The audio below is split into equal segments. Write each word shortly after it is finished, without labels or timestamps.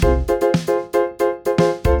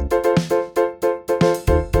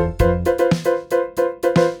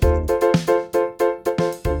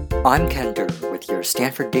I'm Ken Durr with your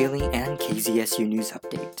Stanford Daily and KZSU News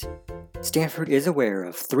Update. Stanford is aware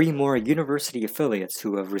of 3 more university affiliates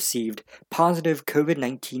who have received positive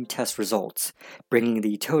COVID-19 test results, bringing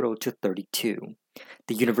the total to 32.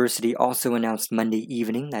 The university also announced Monday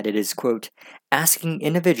evening that it is, quote, asking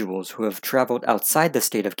individuals who have traveled outside the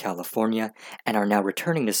state of California and are now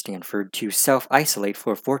returning to Stanford to self-isolate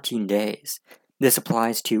for 14 days. This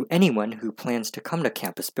applies to anyone who plans to come to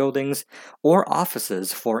campus buildings or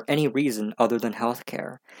offices for any reason other than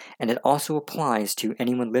healthcare, and it also applies to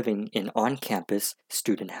anyone living in on-campus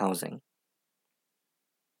student housing.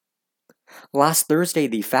 Last Thursday,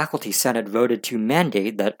 the Faculty Senate voted to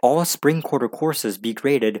mandate that all spring quarter courses be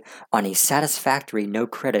graded on a satisfactory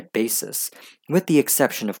no-credit basis, with the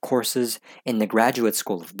exception of courses in the Graduate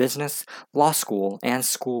School of Business, Law School, and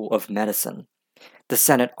School of Medicine. The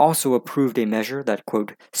Senate also approved a measure that,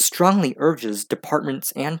 quote, strongly urges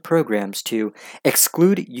departments and programs to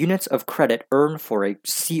exclude units of credit earned for a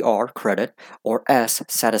CR credit or S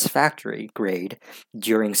satisfactory grade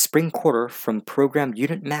during spring quarter from program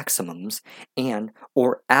unit maximums and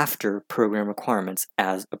or after program requirements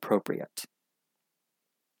as appropriate.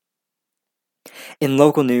 In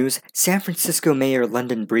local news, San Francisco Mayor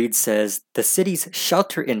London Breed says the city's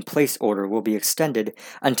shelter-in-place order will be extended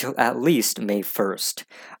until at least May 1st.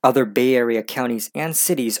 Other Bay Area counties and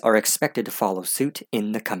cities are expected to follow suit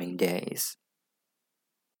in the coming days.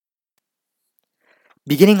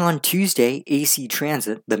 Beginning on Tuesday, AC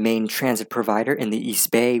Transit, the main transit provider in the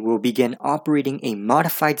East Bay, will begin operating a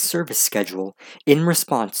modified service schedule in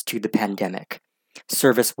response to the pandemic.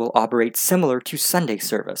 Service will operate similar to Sunday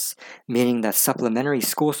service, meaning that supplementary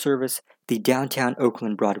school service, the downtown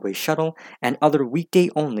Oakland Broadway shuttle, and other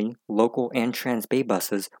weekday-only local and Transbay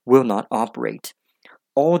buses will not operate.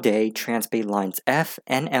 All-day Transbay lines F,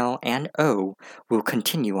 NL, and O will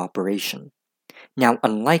continue operation. Now,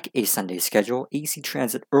 unlike a Sunday schedule, AC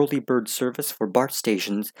Transit early bird service for BART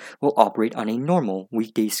stations will operate on a normal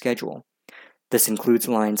weekday schedule. This includes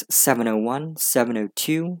lines 701,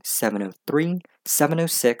 702, 703,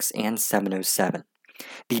 706, and 707.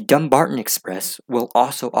 The Dumbarton Express will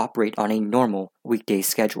also operate on a normal weekday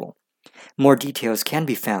schedule. More details can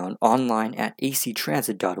be found online at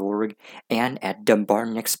actransit.org and at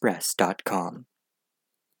dumbartonexpress.com.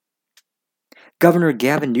 Governor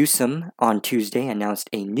Gavin Newsom on Tuesday announced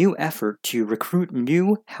a new effort to recruit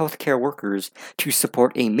new healthcare workers to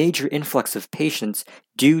support a major influx of patients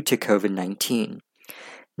due to COVID-19.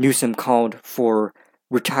 Newsom called for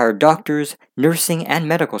retired doctors, nursing and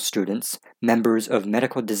medical students, members of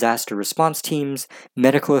medical disaster response teams,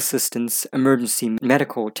 medical assistants, emergency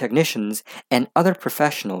medical technicians, and other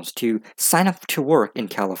professionals to sign up to work in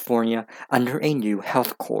California under a new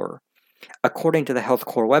health corps. According to the Health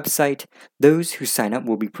Corps website, those who sign up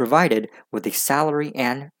will be provided with a salary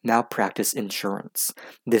and malpractice insurance.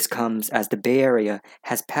 This comes as the Bay Area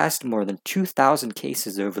has passed more than 2,000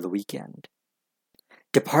 cases over the weekend.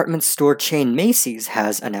 Department store chain Macy's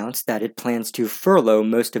has announced that it plans to furlough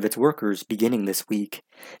most of its workers beginning this week.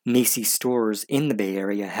 Macy's stores in the Bay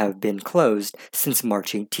Area have been closed since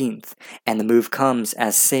March 18th, and the move comes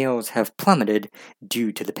as sales have plummeted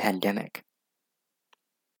due to the pandemic.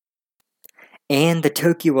 And the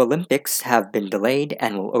Tokyo Olympics have been delayed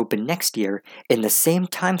and will open next year in the same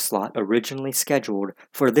time slot originally scheduled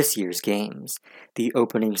for this year's games. The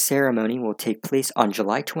opening ceremony will take place on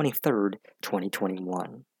July 23rd,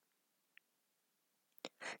 2021.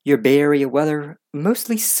 Your Bay Area weather,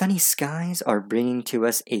 mostly sunny skies are bringing to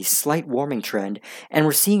us a slight warming trend, and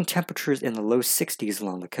we're seeing temperatures in the low 60s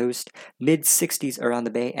along the coast, mid 60s around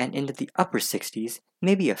the bay, and into the upper 60s,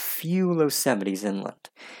 maybe a few low 70s inland.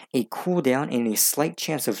 A cool down and a slight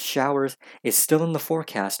chance of showers is still in the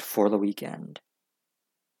forecast for the weekend.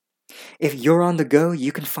 If you're on the go,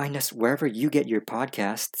 you can find us wherever you get your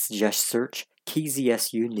podcasts. Just search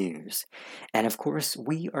KZSU News. And of course,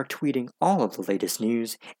 we are tweeting all of the latest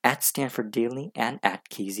news at Stanford Daily and at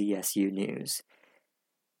KZSU News.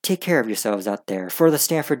 Take care of yourselves out there. For the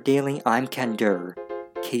Stanford Daily, I'm Ken Durr,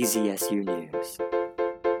 KZSU News.